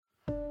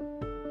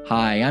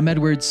Hi, I'm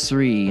Edward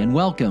Sri, and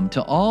welcome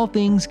to All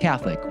Things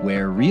Catholic,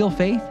 where real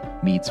faith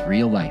meets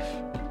real life.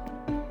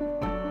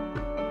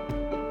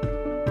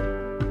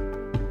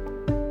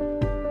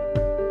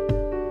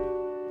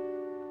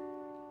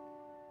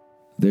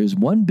 There's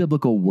one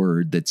biblical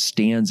word that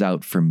stands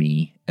out for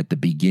me at the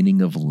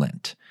beginning of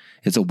Lent.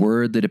 It's a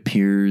word that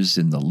appears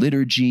in the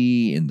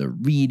liturgy, in the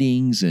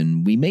readings,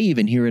 and we may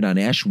even hear it on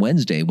Ash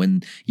Wednesday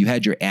when you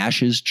had your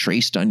ashes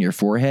traced on your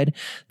forehead.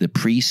 The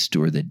priest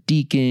or the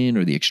deacon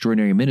or the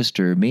extraordinary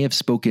minister may have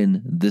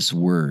spoken this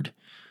word: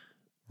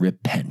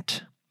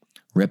 repent.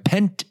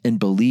 Repent and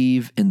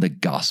believe in the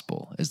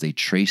gospel as they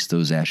trace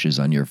those ashes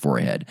on your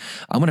forehead.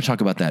 I want to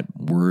talk about that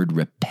word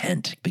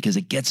repent because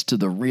it gets to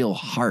the real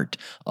heart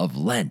of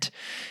Lent.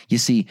 You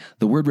see,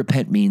 the word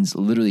repent means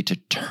literally to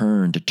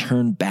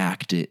turn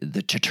back, to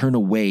turn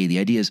away. The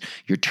idea is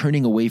you're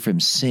turning away from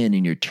sin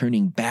and you're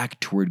turning back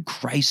toward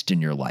Christ in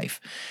your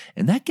life.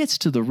 And that gets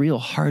to the real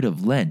heart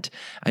of Lent.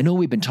 I know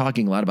we've been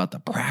talking a lot about the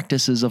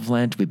practices of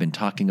Lent. We've been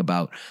talking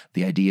about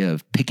the idea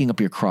of picking up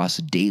your cross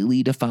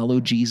daily to follow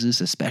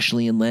Jesus,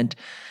 especially in Lent.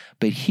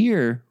 But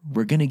here,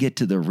 we're going to get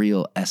to the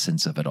real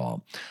essence of it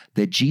all,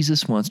 that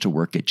Jesus wants to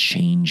work a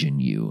change in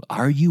you.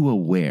 Are you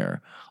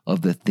aware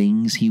of the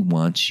things he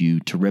wants you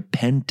to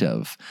repent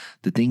of,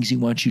 the things he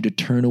wants you to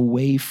turn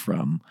away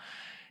from?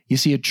 You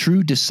see, a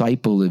true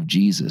disciple of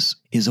Jesus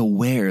is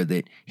aware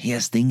that he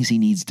has things he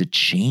needs to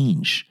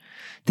change,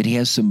 that he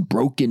has some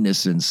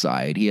brokenness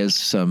inside. He has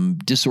some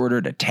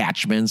disordered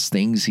attachments,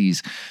 things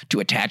he's too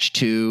attached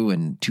to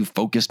and too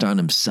focused on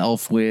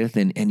himself with,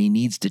 and he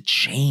needs to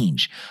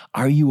change.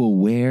 Are you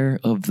aware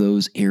of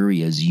those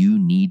areas you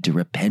need to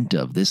repent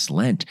of this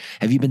Lent?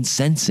 Have you been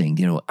sensing,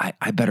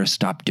 I better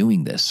stop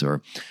doing this,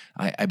 or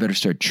I better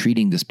start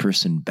treating this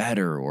person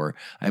better, or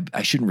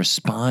I shouldn't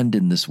respond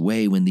in this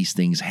way when these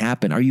things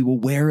happen? Are you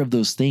aware of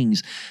those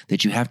things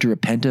that you have to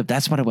repent of?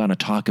 That's what I want to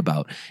talk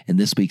about in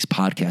this week's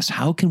podcast.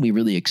 How can we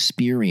really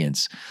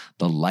experience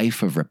the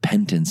life of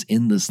repentance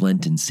in this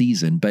Lenten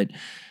season? But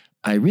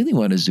I really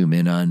want to zoom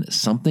in on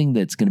something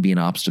that's going to be an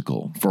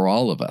obstacle for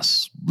all of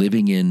us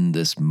living in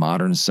this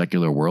modern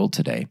secular world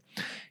today,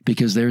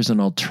 because there's an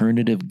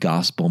alternative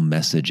gospel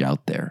message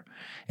out there,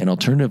 an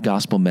alternative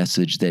gospel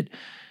message that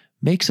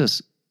makes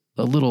us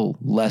a little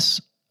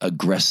less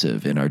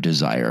aggressive in our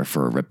desire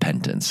for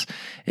repentance.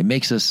 It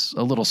makes us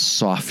a little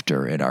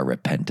softer in our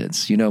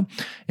repentance. In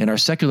our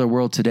secular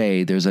world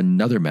today, there's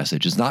another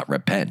message. It's not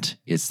repent.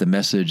 It's the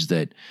message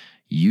that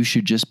you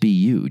should just be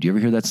you. Do you ever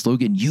hear that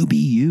slogan? You be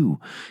you.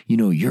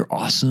 You're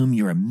awesome.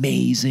 You're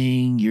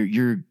amazing.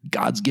 You're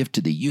God's gift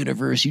to the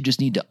universe. You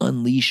just need to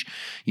unleash,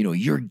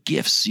 your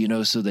gifts,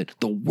 so that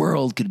the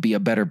world could be a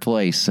better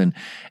place. And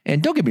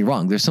don't get me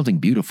wrong, there's something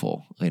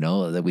beautiful,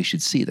 that we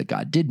should see, that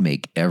God did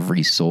make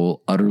every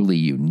soul utterly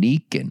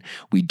unique. And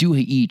we do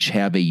each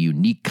have a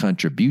unique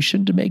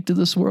contribution to make to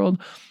this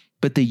world.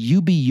 But the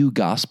you be you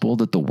gospel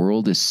that the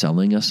world is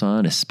selling us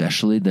on,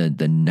 especially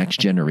the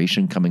next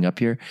generation coming up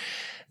here,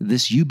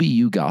 this you be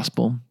you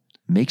gospel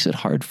makes it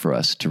hard for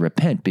us to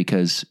repent,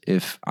 because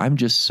if I'm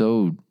just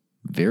so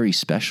very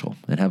special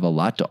and have a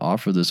lot to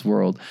offer this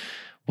world,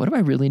 what do I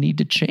really need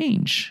to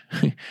change?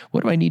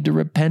 What do I need to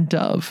repent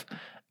of?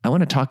 I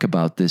want to talk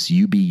about this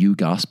you be you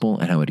gospel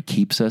and how it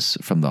keeps us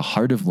from the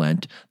heart of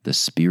Lent, the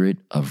spirit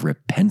of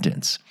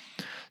repentance.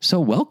 So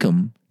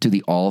welcome to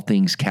the All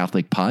Things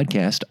Catholic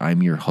podcast.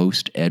 I'm your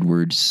host,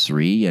 Edward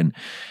Sri, and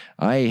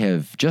I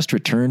have just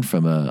returned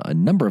from a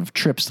number of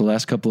trips the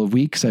last couple of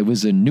weeks. I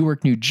was in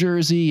Newark, New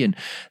Jersey, and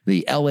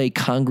the LA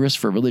Congress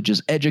for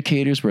Religious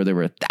Educators, where there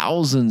were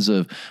thousands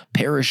of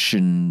parish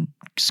and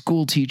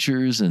school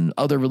teachers and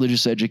other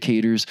religious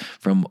educators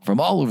from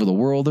all over the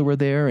world that were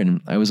there.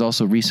 And I was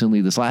also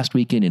recently this last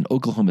weekend in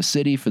Oklahoma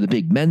City for the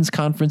big men's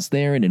conference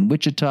there, and in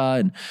Wichita.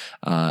 And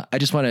I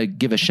just want to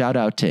give a shout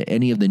out to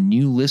any of the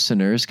new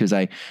listeners, because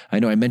I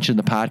know I mentioned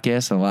the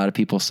podcast and a lot of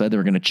people said they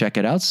were going to check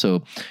it out.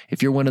 So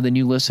if you're one of the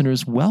new listeners,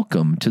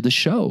 welcome to the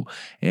show.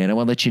 And I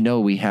want to let you know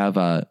we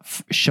have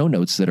show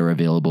notes that are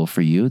available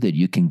for you that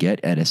you can get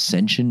at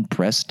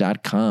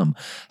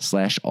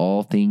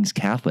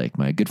ascensionpress.com/allthingscatholic.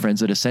 My good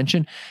friends at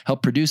Ascension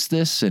help produce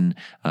this and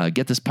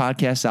get this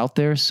podcast out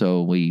there.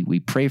 So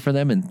we pray for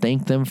them and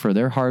thank them for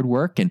their hard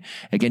work. And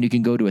again, you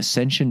can go to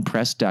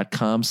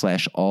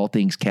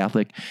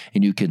ascensionpress.com/allthingscatholic,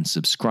 and you can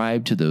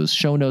subscribe to those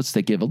show notes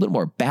that give a little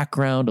more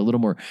background, a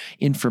little more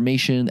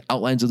information,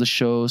 outlines of the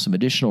show, some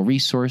additional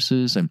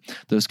resources, and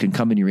those can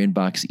come in your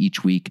inbox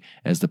each week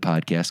as the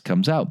podcast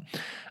comes out.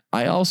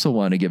 I also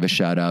want to give a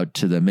shout out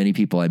to the many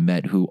people I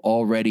met who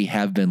already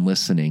have been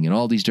listening in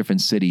all these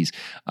different cities.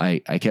 I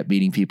kept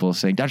meeting people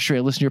saying, Dr. Sri,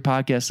 I listened to your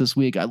podcast this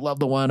week. I love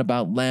the one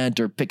about Lent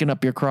or picking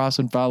up your cross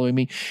and following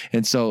me.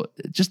 And so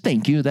just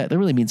thank you. That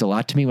really means a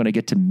lot to me when I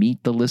get to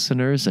meet the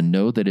listeners and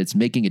know that it's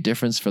making a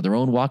difference for their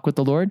own walk with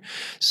the Lord.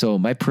 So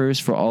my prayers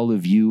for all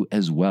of you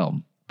as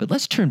well. But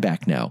let's turn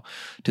back now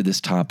to this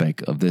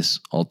topic of this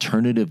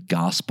alternative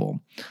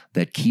gospel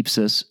that keeps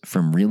us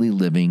from really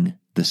living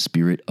the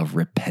spirit of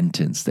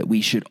repentance that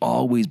we should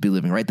always be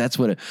living, right? That's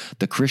what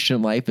the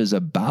Christian life is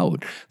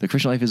about. The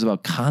Christian life is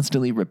about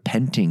constantly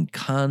repenting,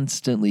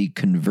 constantly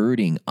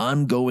converting,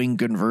 ongoing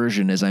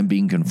conversion as I'm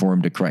being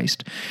conformed to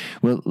Christ.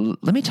 Well,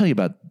 let me tell you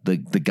about the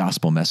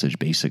gospel message,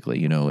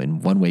 basically.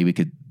 In one way we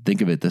could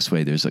think of it this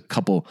way. There's a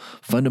couple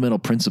fundamental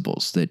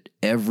principles that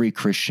every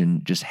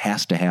Christian just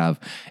has to have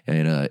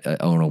an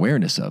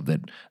awareness of,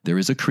 that there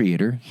is a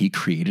creator. He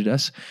created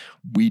us.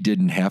 We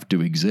didn't have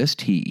to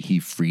exist. He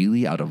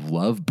freely, out of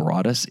love,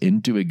 brought us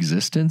into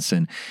existence,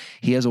 and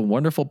he has a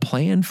wonderful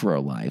plan for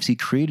our lives. He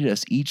created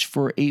us each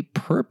for a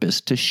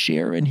purpose to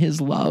share in his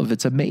love.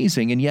 It's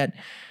amazing. And yet,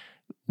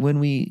 when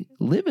we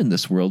live in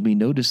this world, we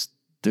notice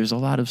there's a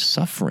lot of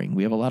suffering.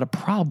 We have a lot of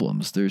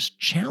problems. There's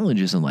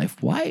challenges in life.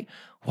 Why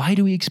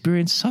do we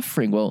experience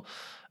suffering? Well,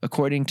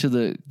 according to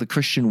the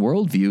Christian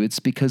worldview, it's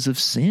because of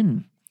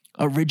sin.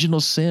 Original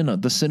sin,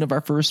 the sin of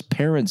our first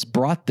parents,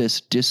 brought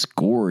this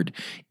discord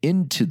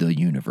into the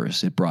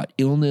universe. It brought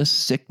illness,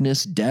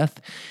 sickness, death.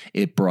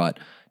 It brought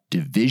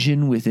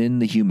division within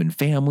the human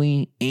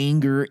family,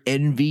 anger,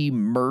 envy,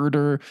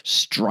 murder,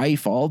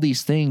 strife. All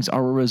these things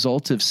are a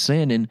result of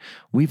sin, and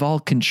we've all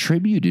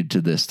contributed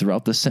to this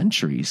throughout the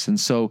centuries. And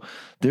so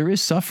there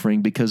is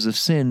suffering because of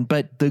sin,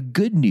 but the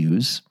good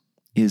news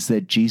is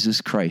that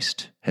Jesus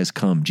Christ has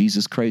come,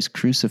 Jesus Christ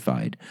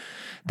crucified,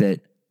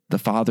 that the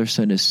Father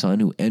sent his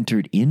Son who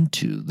entered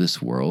into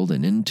this world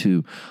and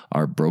into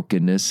our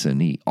brokenness,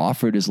 and he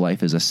offered his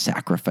life as a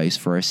sacrifice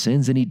for our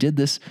sins, and he did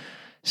this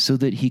so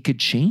that he could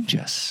change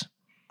us.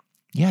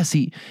 Yes,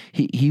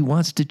 he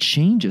wants to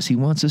change us. He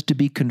wants us to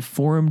be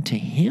conformed to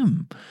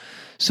him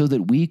so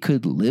that we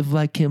could live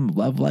like him,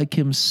 love like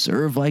him,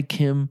 serve like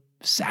him,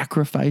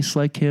 sacrifice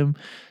like him,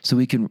 so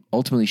we can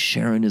ultimately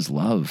share in his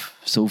love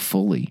so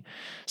fully.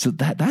 So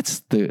that's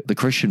the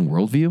Christian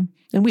worldview.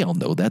 And we all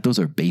know that. Those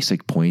are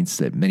basic points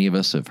that many of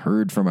us have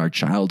heard from our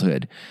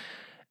childhood.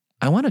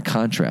 I want to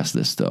contrast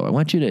this, though. I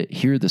want you to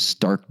hear the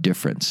stark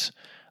difference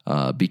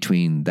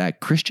between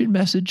that Christian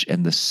message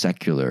and the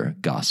secular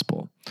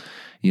gospel.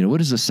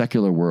 What is the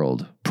secular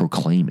world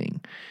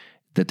proclaiming?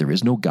 That there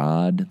is no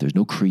God, there's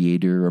no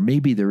creator, or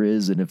maybe there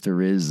is, and if there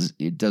is,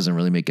 it doesn't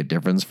really make a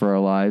difference for our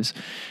lives.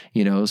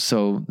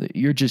 So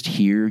you're just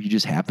here, you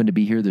just happen to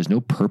be here. There's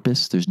no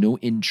purpose, there's no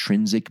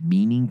intrinsic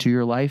meaning to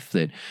your life,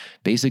 that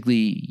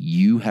basically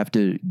you have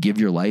to give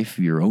your life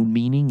your own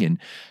meaning and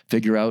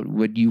figure out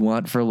what you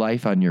want for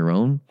life on your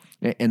own.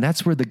 And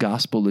that's where the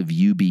gospel of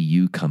you be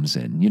you comes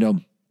in.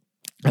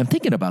 I'm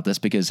thinking about this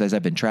because as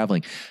I've been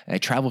traveling, I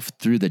travel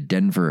through the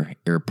Denver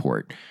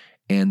airport,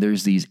 and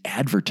there's these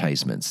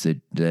advertisements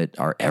that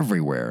are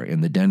everywhere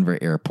in the Denver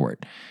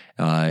airport.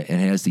 And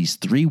it has these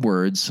 3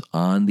 words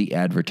on the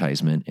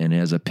advertisement, and it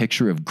has a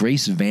picture of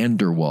Grace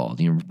VanderWaal.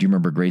 Do you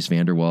remember Grace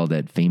VanderWaal,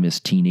 that famous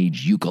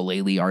teenage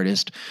ukulele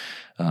artist?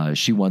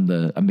 She won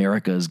the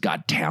America's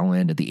Got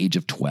Talent at the age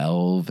of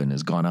 12 and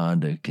has gone on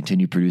to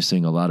continue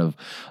producing a lot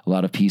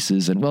of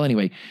pieces. And well,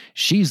 anyway,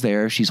 she's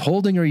there. She's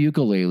holding her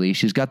ukulele.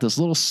 She's got this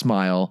little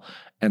smile,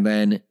 and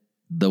then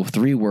the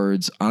 3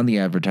 words on the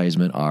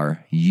advertisement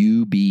are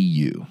 "You be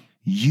you."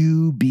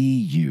 You be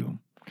you.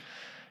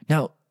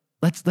 Now,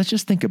 let's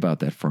just think about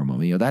that for a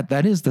moment.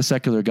 That is the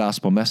secular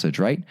gospel message,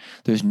 right?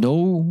 There's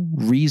no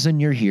reason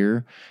you're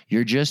here.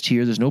 You're just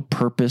here. There's no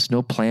purpose,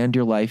 no plan to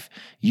your life.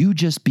 You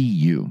just be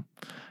you.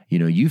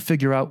 You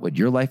figure out what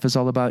your life is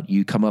all about.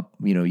 You come up,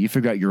 you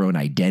figure out your own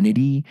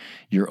identity,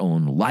 your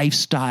own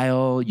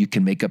lifestyle. You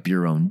can make up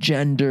your own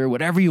gender,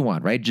 whatever you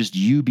want, right? Just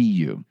you be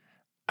you.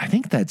 I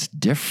think that's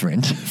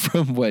different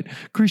from what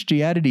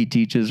Christianity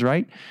teaches,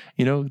 right?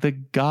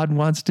 That God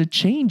wants to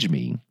change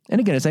me.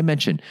 And again, as I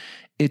mentioned,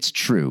 it's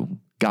true.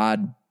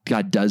 God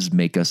does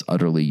make us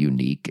utterly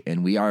unique,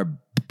 and we are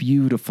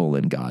beautiful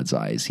in God's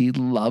eyes. He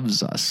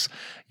loves us,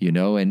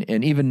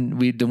 and even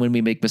when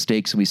we make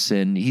mistakes and we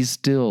sin, he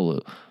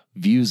still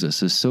views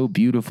us as so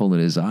beautiful in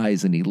his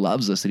eyes, and he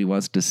loves us, and he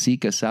wants to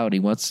seek us out. He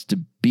wants to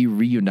be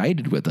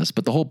reunited with us.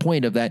 But the whole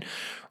point of that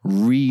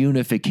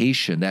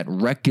reunification, that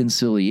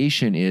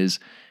reconciliation, is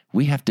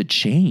we have to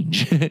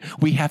change.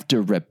 We have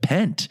to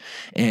repent.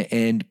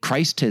 And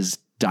Christ has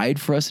died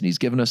for us, and he's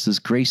given us this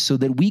grace so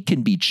that we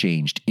can be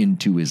changed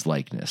into his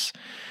likeness.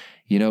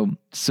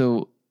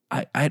 So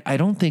I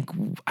don't think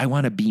I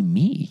want to be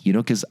me,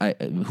 because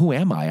who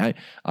am I?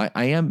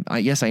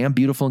 Yes, I am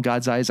beautiful in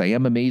God's eyes. I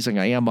am amazing.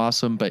 I am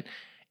awesome. But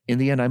in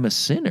the end, I'm a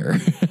sinner.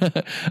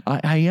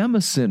 I am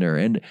a sinner,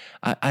 and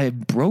I'm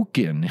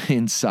broken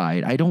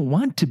inside. I don't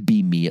want to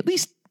be me, at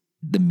least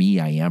the me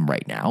I am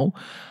right now.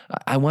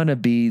 I want to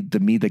be the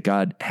me that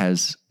God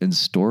has in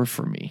store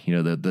for me,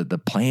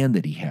 the plan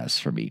that he has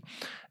for me.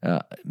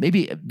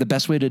 Maybe the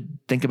best way to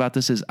think about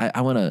this is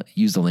I want to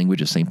use the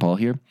language of St. Paul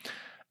here.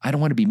 I don't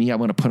want to be me. I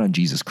want to put on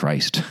Jesus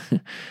Christ.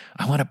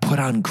 I want to put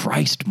on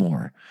Christ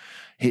more.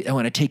 I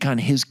want to take on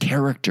his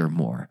character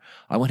more.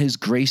 I want his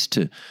grace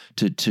to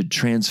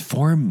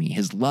transform me,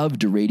 his love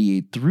to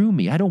radiate through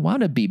me. I don't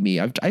want to be me.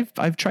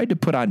 I've tried to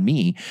put on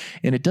me,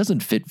 and it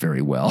doesn't fit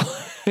very well,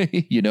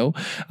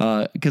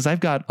 because I've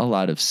got a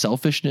lot of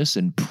selfishness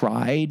and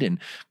pride and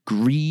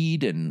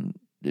greed and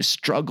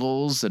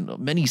struggles and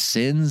many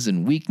sins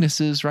and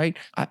weaknesses, right?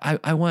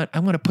 I want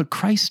to put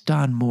Christ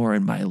on more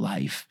in my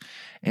life,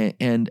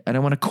 and I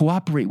want to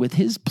cooperate with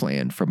his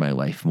plan for my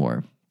life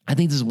more. I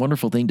think this is a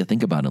wonderful thing to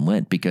think about in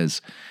Lent,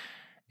 because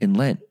in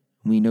Lent,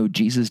 we know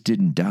Jesus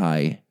didn't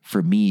die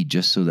for me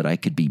just so that I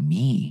could be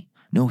me.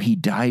 No, he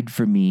died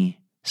for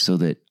me so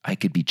that I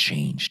could be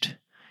changed.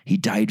 He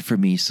died for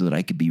me so that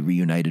I could be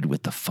reunited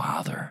with the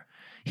Father.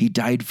 He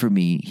died for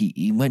me.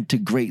 He went to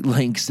great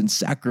lengths and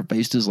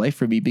sacrificed his life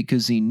for me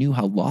because he knew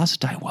how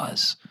lost I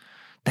was.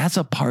 That's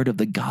a part of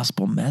the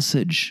gospel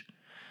message.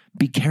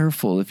 Be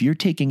careful. If you're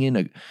taking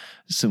in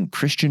some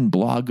Christian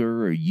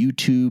blogger or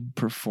YouTube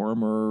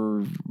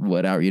performer,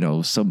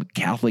 whatever, some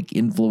Catholic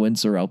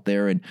influencer out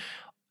there, and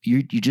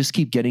you just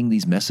keep getting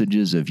these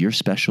messages of you're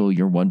special,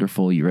 you're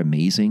wonderful, you're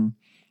amazing,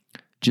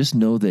 just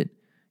know that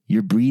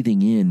you're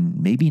breathing in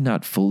maybe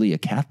not fully a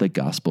Catholic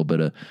gospel,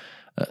 but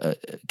a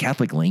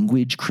Catholic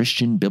language,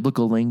 Christian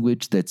biblical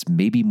language that's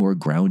maybe more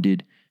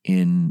grounded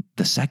in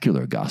the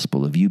secular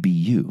gospel of you be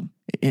you.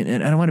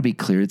 And I want to be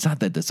clear, it's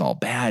not that that's all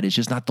bad. It's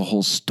just not the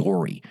whole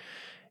story.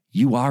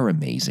 You are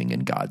amazing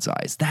in God's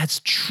eyes.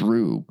 That's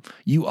true.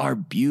 You are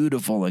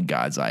beautiful in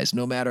God's eyes,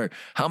 no matter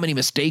how many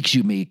mistakes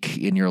you make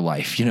in your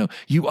life.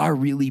 You are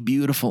really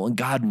beautiful and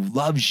God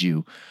loves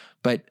you.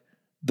 But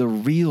the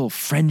real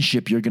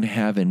friendship you're going to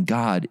have in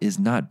God is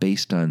not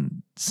based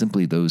on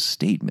simply those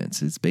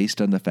statements. It's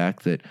based on the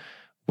fact that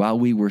while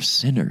we were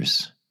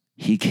sinners,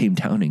 he came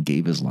down and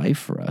gave his life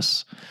for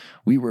us.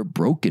 We were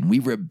broken. We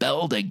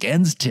rebelled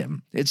against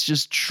him. It's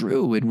just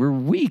true. And we're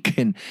weak,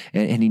 and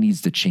he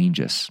needs to change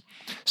us.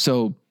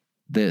 So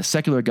the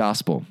secular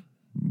gospel,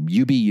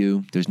 you be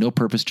you. There's no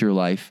purpose to your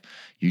life.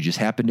 You just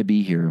happen to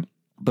be here.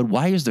 But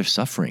why is there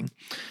suffering?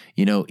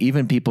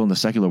 Even people in the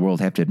secular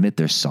world have to admit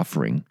there's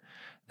suffering.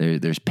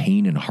 There's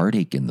pain and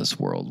heartache in this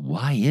world.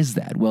 Why is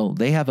that? Well,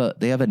 they have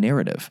a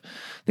narrative.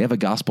 They have a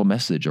gospel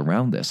message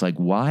around this. Like,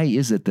 why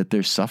is it that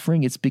there's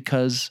suffering? It's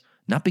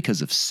not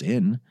because of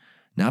sin,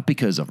 not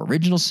because of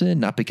original sin,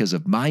 not because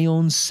of my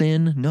own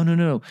sin.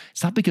 No.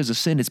 It's not because of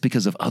sin. It's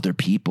because of other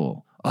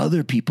people.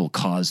 Other people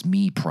cause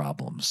me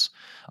problems.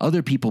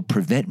 Other people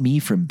prevent me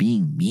from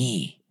being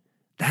me.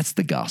 That's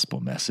the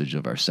gospel message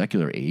of our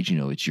secular age.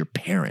 It's your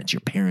parents. Your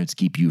parents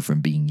keep you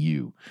from being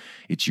you.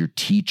 It's your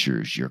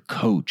teachers, your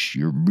coach,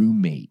 your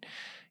roommate.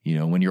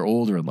 When you're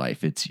older in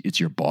life, it's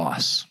your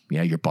boss.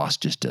 Yeah, your boss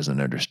just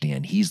doesn't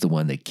understand. He's the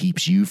one that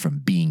keeps you from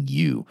being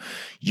you.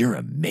 You're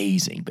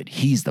amazing, but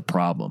he's the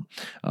problem.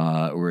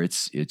 Or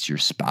it's your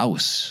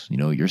spouse.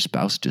 Your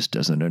spouse just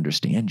doesn't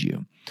understand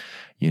you.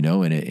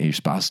 And your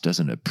spouse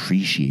doesn't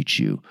appreciate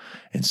you.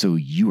 And so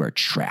you are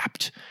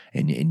trapped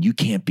and you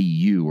can't be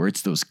you. Or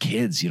it's those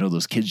kids,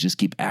 those kids just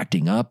keep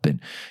acting up and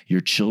your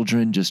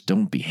children just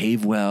don't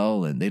behave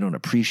well and they don't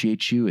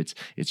appreciate you.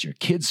 It's your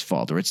kid's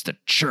fault, or it's the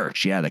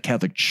church. Yeah, the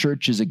Catholic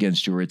Church is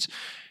against you, or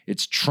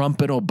it's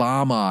Trump and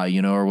Obama,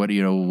 or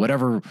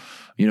whatever,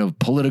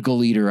 political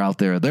leader out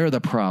there. They're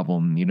the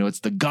problem. It's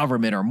the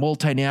government or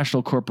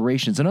multinational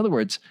corporations. In other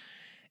words,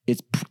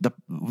 it's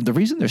the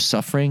reason they're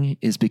suffering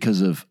is because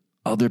of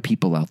other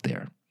people out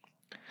there.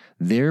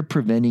 They're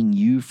preventing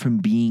you from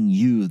being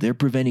you. They're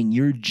preventing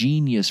your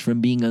genius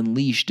from being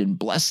unleashed and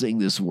blessing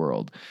this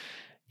world.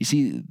 You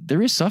see,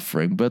 there is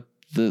suffering, but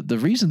the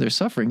reason they're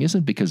suffering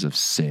isn't because of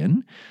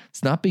sin.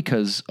 It's not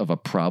because of a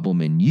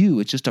problem in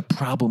you. It's just a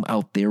problem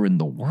out there in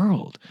the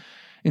world.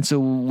 And so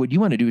what you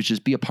want to do is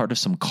just be a part of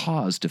some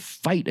cause to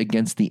fight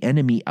against the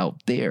enemy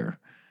out there,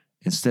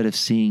 instead of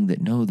seeing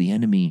that, no, the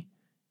enemy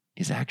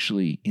is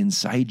actually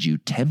inside you,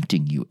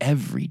 tempting you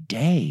every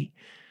day.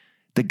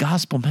 The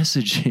gospel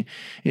message,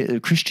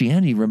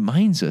 Christianity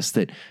reminds us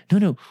that,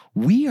 no,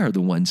 we are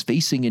the ones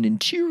facing an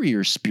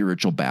interior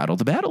spiritual battle.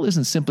 The battle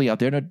isn't simply out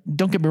there. Now,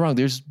 don't get me wrong,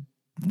 there's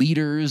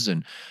leaders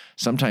and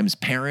sometimes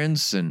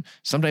parents and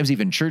sometimes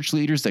even church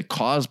leaders that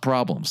cause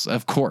problems.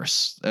 Of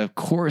course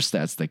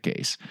that's the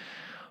case.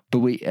 But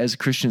we as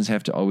Christians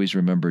have to always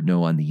remember,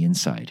 no, on the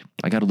inside,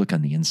 I got to look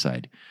on the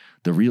inside.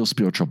 The real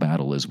spiritual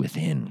battle is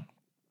within.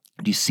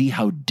 Do you see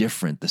how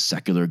different the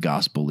secular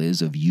gospel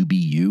is of you be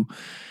you?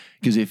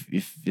 Because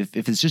if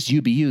it's just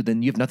you be you,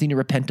 then you have nothing to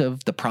repent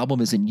of. The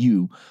problem isn't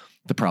you.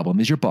 The problem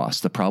is your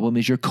boss. The problem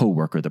is your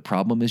coworker. The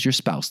problem is your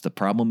spouse. The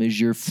problem is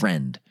your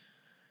friend.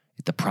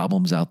 The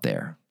problem's out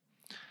there.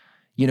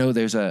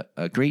 There's a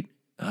great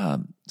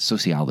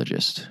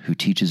sociologist who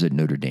teaches at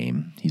Notre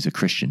Dame. He's a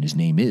Christian. His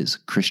name is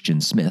Christian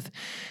Smith.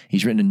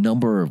 He's written a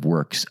number of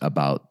works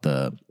about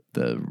the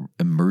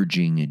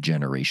emerging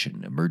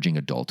generation, emerging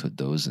adulthood,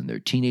 those in their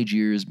teenage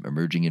years,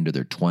 emerging into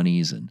their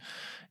 20s and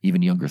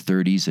even younger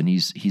 30s. And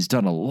he's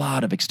done a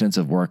lot of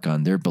extensive work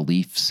on their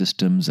belief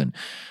systems and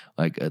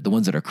like the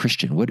ones that are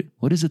Christian.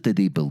 What is it that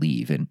they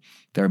believe? And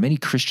there are many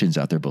Christians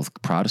out there,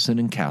 both Protestant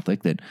and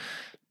Catholic, that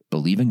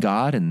believe in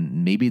God,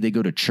 and maybe they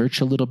go to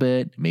church a little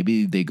bit,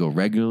 maybe they go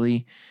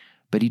regularly,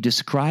 but he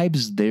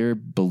describes their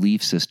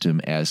belief system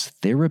as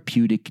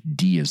therapeutic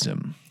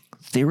deism.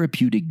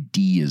 Therapeutic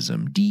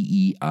deism,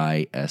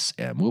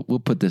 D-E-I-S-M. We'll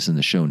put this in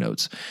the show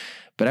notes.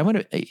 But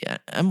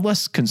I'm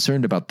less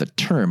concerned about the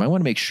term. I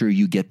want to make sure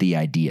you get the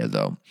idea,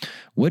 though.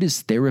 What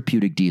is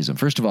therapeutic deism?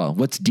 First of all,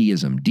 what's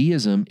deism?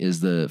 Deism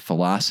is the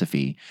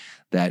philosophy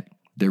that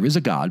there is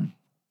a God.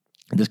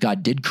 This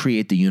God did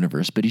create the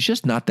universe, but he's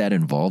just not that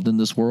involved in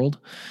this world.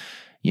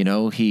 You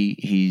know,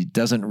 he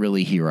doesn't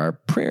really hear our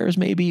prayers,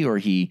 maybe, or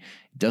he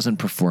doesn't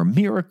perform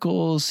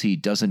miracles. He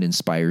doesn't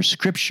inspire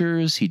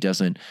scriptures. He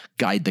doesn't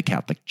guide the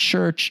Catholic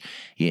Church.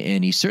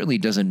 And he certainly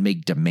doesn't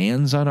make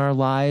demands on our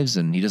lives,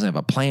 and he doesn't have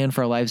a plan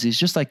for our lives. He's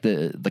just like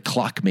the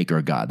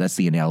clockmaker God. That's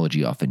the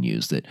analogy often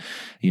used, that,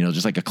 you know,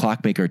 just like a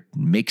clockmaker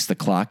makes the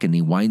clock and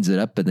he winds it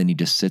up, and then he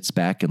just sits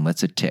back and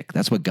lets it tick.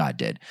 That's what God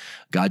did.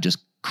 God just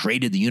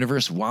created the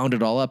universe, wound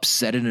it all up,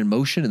 set it in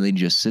motion, and then he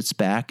just sits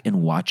back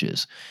and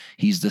watches.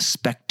 He's the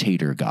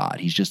spectator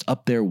God. He's just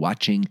up there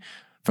watching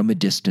from a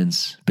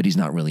distance, but he's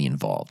not really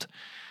involved.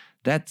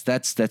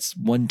 That's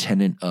one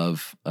tenet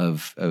of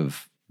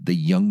the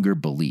younger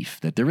belief,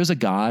 that there is a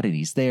God and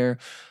he's there,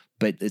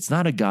 but it's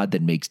not a God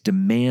that makes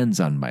demands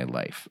on my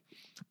life.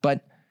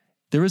 But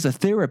there is a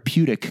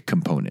therapeutic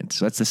component.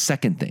 So that's the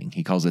second thing.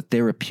 He calls it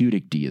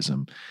therapeutic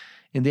deism.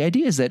 And the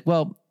idea is that,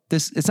 well,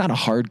 it's not a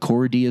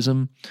hardcore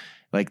deism.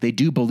 Like, they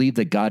do believe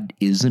that God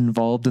is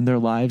involved in their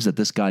lives, that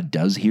this God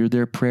does hear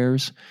their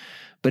prayers,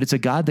 but it's a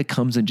God that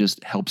comes and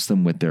just helps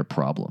them with their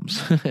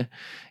problems.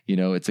 You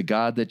know, it's a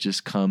God that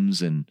just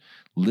comes and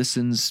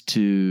listens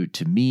to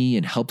me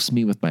and helps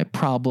me with my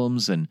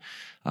problems and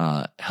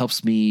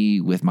helps me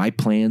with my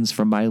plans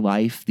for my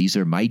life. These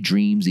are my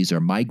dreams. These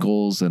are my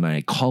goals. And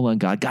I call on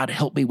God. God,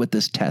 help me with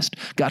this test.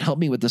 God, help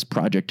me with this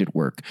project at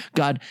work.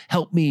 God,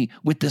 help me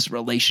with this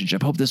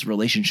relationship. Hope this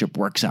relationship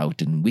works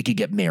out and we could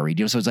get married.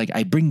 You know, so it's like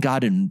I bring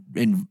God in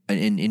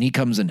and he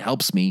comes and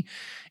helps me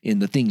in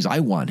the things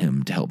I want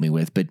him to help me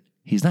with, but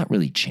he's not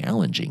really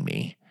challenging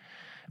me.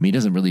 I mean, he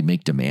doesn't really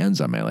make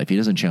demands on my life. He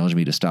doesn't challenge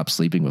me to stop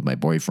sleeping with my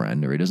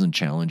boyfriend, or he doesn't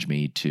challenge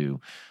me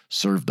to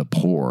serve the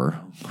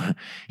poor.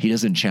 He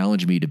doesn't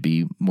challenge me to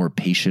be more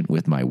patient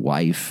with my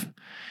wife.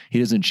 He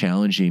doesn't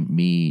challenge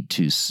me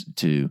to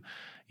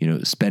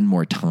spend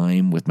more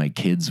time with my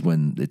kids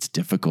when it's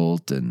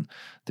difficult and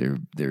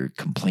they're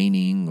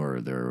complaining or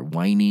they're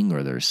whining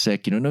or they're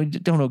sick. You know,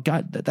 no,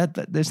 God,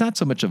 that there's not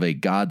so much of a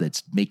God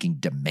that's making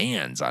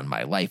demands on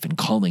my life and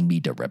calling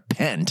me to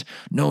repent.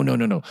 No.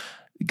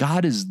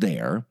 God is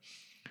there.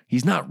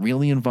 He's not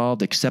really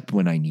involved except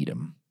when I need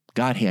him.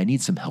 God, hey, I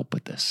need some help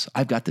with this.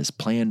 I've got this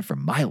plan for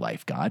my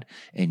life, God,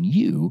 and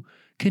you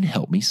can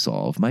help me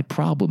solve my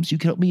problems. You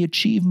can help me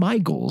achieve my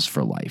goals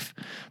for life.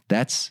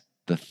 That's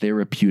the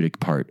therapeutic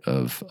part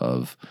of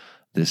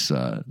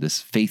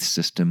this faith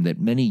system that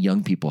many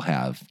young people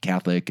have,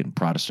 Catholic and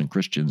Protestant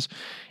Christians,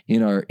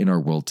 in our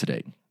world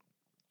today.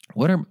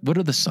 What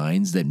are the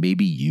signs that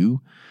maybe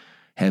you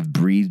have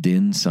breathed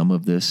in some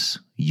of this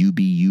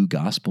UBU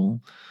gospel?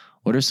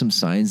 What are some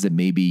signs that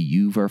maybe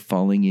you are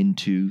falling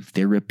into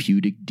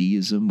therapeutic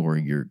deism, or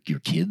your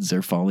kids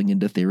are falling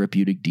into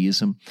therapeutic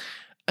deism?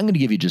 I'm going to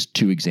give you just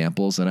two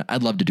examples, and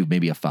I'd love to do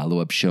maybe a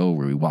follow-up show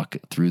where we walk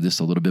through this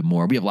a little bit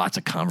more. We have lots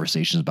of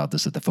conversations about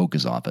this at the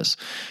Focus office.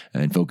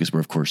 And Focus,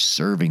 we're, of course,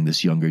 serving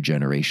this younger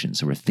generation.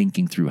 So we're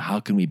thinking through how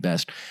can we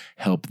best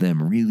help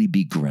them really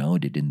be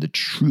grounded in the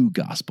true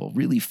gospel,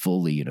 really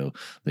fully, you know,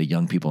 the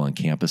young people on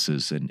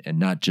campuses, and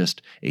not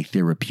just a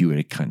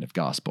therapeutic kind of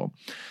gospel.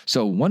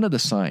 So one of the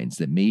signs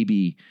that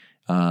maybe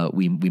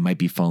we might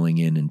be falling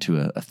into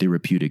a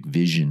therapeutic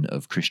vision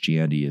of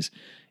Christianity is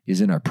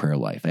in our prayer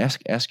life.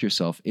 Ask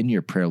yourself, in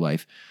your prayer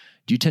life,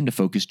 do you tend to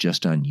focus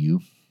just on you?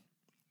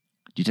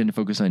 Do you tend to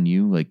focus on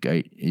you? Like,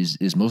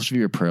 is most of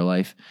your prayer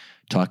life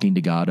talking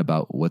to God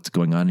about what's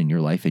going on in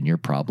your life and your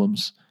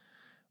problems?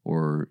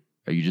 Or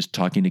are you just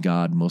talking to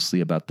God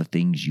mostly about the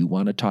things you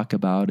want to talk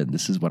about? And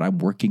this is what I'm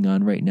working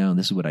on right now, and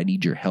this is what I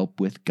need your help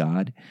with,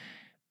 God.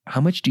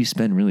 How much do you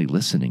spend really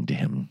listening to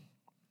him?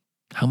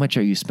 How much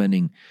are you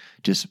spending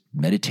just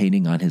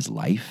meditating on his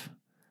life,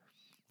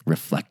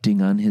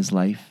 reflecting on his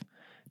life,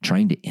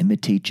 trying to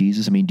imitate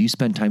Jesus? I mean, do you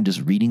spend time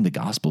just reading the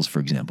Gospels, for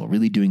example,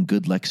 really doing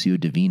good Lectio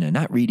Divina,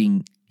 not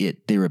reading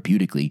it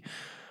therapeutically?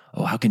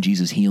 Oh, how can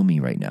Jesus heal me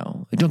right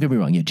now? Don't get me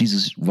wrong. Yeah,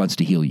 Jesus wants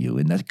to heal you,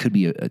 and that could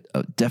be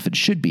a definite,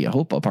 should be a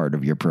part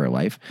of your prayer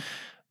life.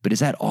 But is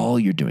that all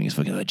you're doing, is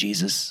focusing on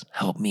Jesus,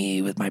 help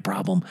me with my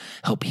problem,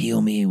 help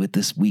heal me with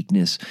this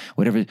weakness,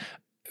 whatever?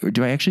 Or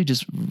do I actually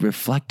just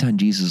reflect on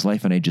Jesus'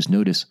 life and I just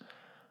notice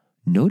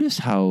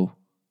how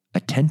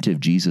attentive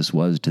Jesus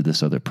was to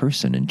this other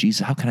person? And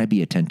Jesus, how can I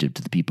be attentive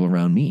to the people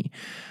around me?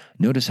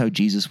 Notice how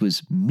Jesus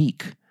was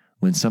meek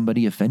when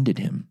somebody offended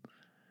him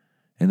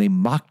and they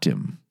mocked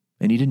him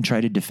and he didn't try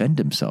to defend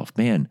himself.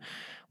 Man,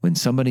 when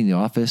somebody in the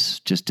office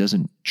just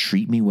doesn't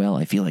treat me well,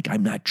 I feel like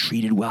I'm not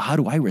treated well. How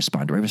do I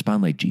respond? Do I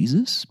respond like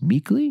Jesus,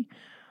 meekly?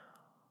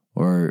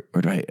 Or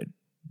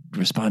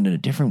respond in a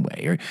different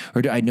way?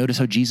 Or do I notice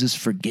how Jesus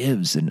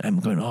forgives and I'm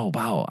going, oh,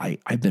 wow,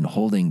 I've been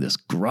holding this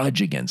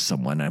grudge against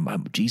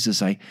someone.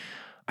 Jesus, I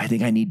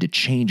think I need to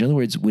change. In other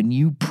words, when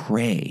you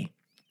pray,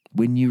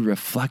 when you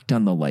reflect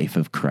on the life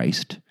of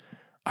Christ,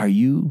 are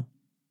you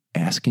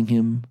asking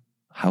him,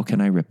 how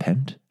can I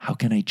repent? How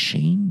can I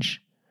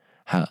change?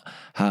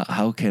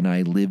 How can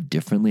I live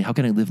differently? How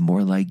can I live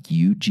more like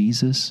you,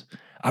 Jesus?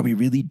 Are we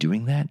really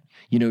doing that?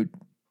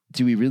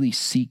 Do we really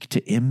seek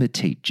to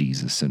imitate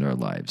Jesus in our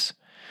lives?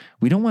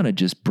 We don't want to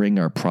just bring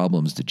our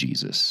problems to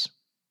Jesus.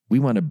 We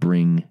want to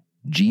bring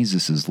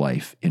Jesus's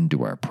life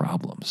into our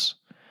problems.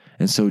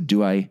 And so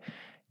do I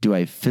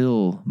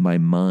fill my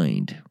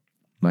mind,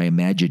 my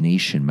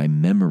imagination, my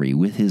memory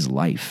with his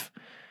life?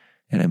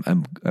 And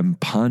I'm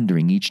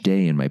pondering each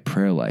day in my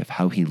prayer life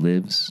how he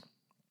lives,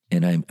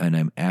 and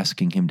I'm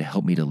asking him to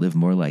help me to live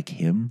more like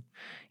him.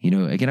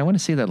 Again, I want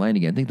to say that line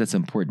again. I think that's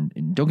important.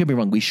 And don't get me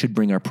wrong, we should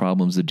bring our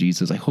problems to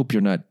Jesus. I hope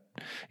you're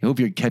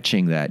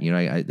catching that.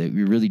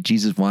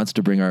 Jesus wants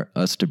to bring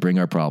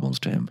our problems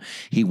to him.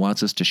 He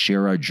wants us to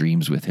share our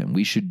dreams with him.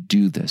 We should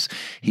do this.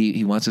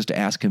 He wants us to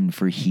ask him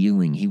for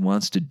healing. He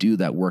wants to do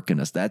that work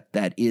in us.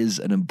 That is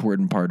an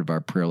important part of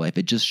our prayer life.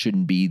 It just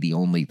shouldn't be the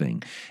only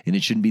thing, and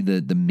it shouldn't be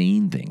the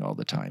main thing all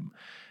the time.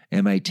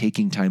 Am I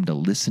taking time to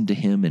listen to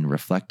him and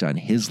reflect on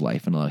his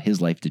life and allow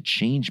his life to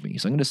change me?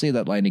 So I'm going to say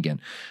that line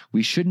again.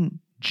 We shouldn't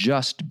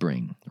just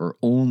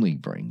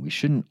we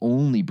shouldn't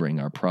only bring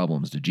our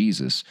problems to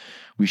Jesus.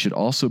 We should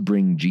also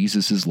bring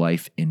Jesus's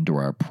life into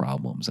our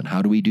problems. And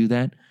how do we do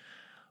that?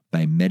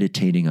 By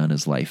meditating on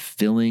his life,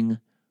 filling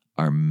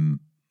our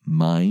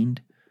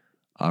mind,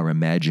 our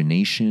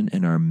imagination,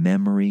 and our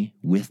memory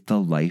with the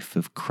life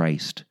of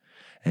Christ,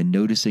 and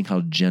noticing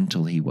how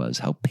gentle he was,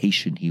 how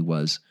patient he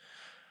was,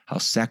 how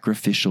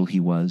sacrificial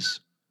he was,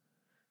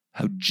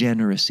 how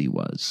generous he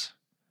was.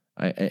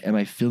 Am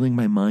I filling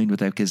my mind with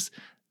that? Because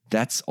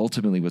that's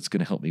ultimately what's going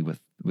to help me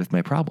with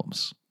my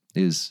problems,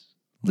 is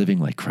living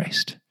like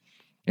Christ.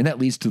 And that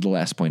leads to the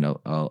last point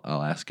I'll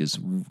ask is,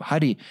 how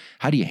do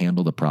you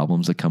handle the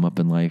problems that come up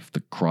in life, the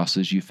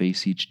crosses you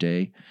face each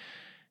day?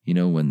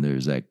 When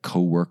there's that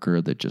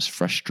coworker that just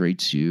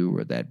frustrates you,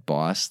 or that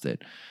boss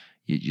that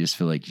you just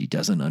feel like he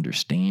doesn't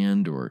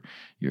understand, or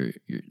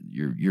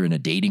you're in a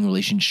dating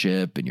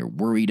relationship and you're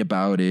worried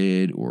about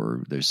it,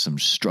 or there's some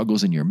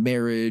struggles in your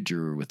marriage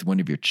or with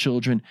one of your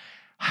children.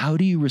 How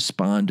do you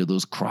respond to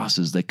those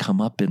crosses that come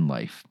up in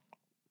life?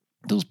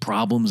 Those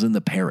problems in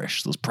the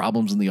parish, those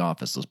problems in the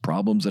office, those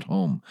problems at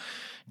home.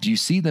 Do you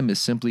see them as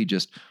simply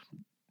just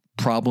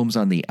problems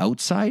on the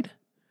outside?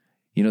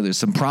 There's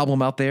some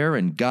problem out there,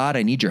 and God,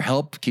 I need your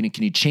help. Can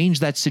you change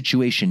that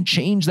situation,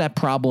 change that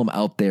problem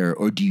out there?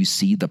 Or do you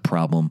see the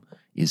problem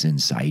is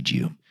inside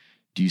you?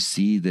 Do you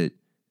see that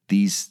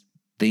these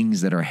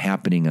things that are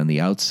happening on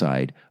the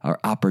outside are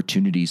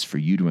opportunities for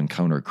you to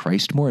encounter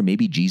Christ more? And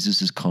maybe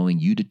Jesus is calling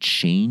you to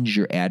change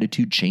your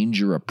attitude, change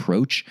your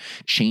approach,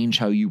 change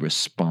how you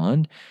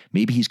respond.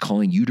 Maybe he's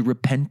calling you to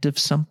repent of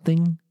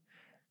something.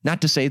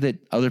 Not to say that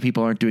other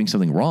people aren't doing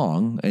something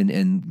wrong,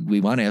 and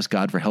we want to ask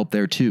God for help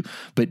there too.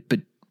 But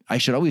I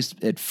should always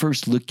at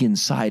first look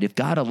inside. If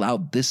God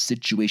allowed this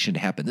situation to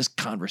happen, this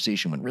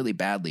conversation went really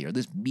badly, or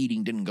this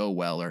meeting didn't go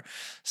well, or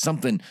some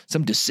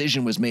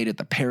decision was made at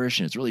the parish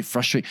and it's really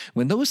frustrating.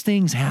 When those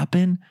things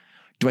happen,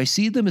 do I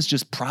see them as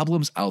just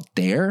problems out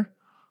there?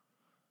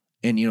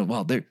 And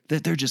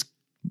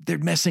they're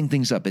messing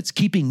things up. It's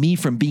keeping me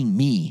from being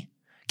me,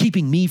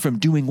 keeping me from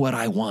doing what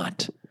I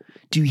want.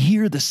 Do you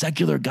hear the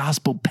secular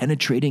gospel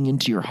penetrating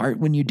into your heart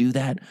when you do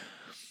that?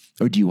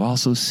 Or do you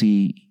also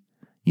see,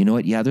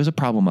 yeah, there's a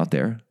problem out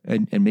there,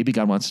 and maybe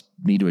God wants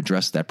me to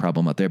address that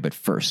problem out there, but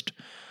first,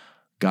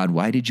 God,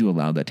 why did you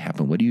allow that to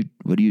happen? What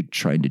are you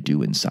trying to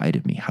do inside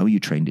of me? How are you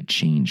trying to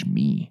change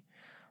me?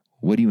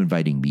 What are you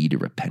inviting me to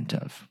repent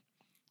of?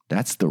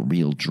 That's the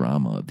real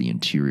drama of the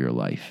interior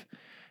life,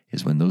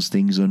 is when those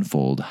things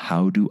unfold,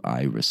 how do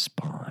I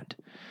respond?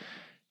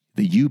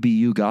 The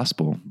UBU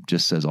gospel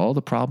just says all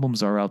the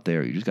problems are out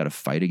there. You just got to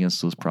fight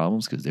against those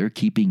problems because they're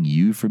keeping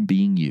you from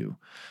being you.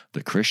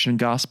 The Christian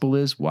gospel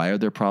is, why are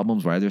there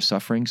problems? Why are there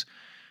sufferings?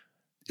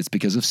 It's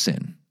because of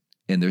sin.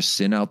 And there's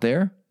sin out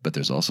there, but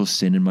there's also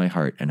sin in my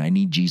heart. And I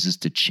need Jesus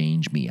to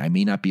change me. I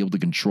may not be able to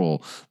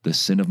control the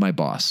sin of my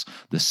boss,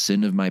 the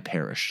sin of my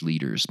parish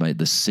leaders,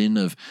 the sin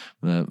of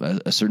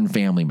a certain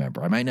family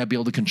member. I might not be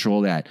able to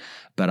control that,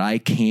 but I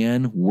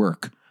can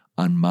work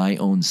on my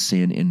own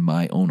sin in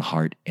my own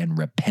heart and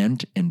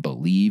repent and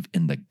believe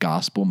in the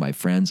gospel, my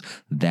friends.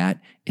 That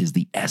is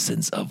the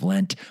essence of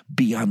Lent.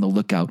 Be on the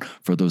lookout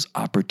for those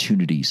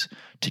opportunities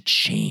to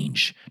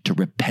change, to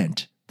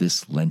repent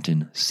this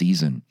Lenten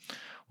season.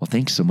 Well,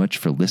 thanks so much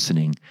for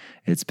listening.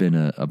 It's been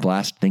a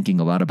blast thinking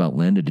a lot about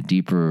Lent at a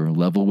deeper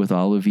level with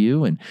all of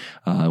you. And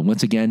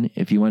once again,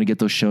 if you want to get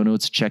those show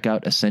notes, check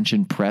out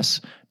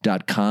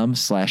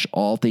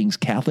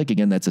ascensionpress.com/allthingscatholic.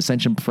 Again, that's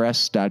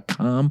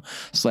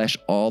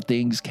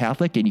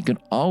ascensionpress.com/allthingscatholic. And you can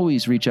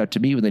always reach out to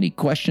me with any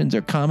questions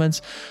or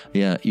comments.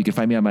 Yeah, you can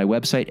find me on my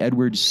website,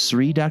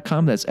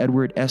 edwardsri.com. That's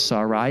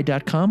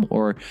edwardsri.com.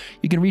 Or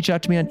you can reach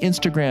out to me on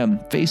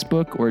Instagram,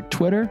 Facebook, or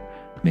Twitter.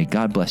 May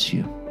God bless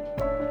you.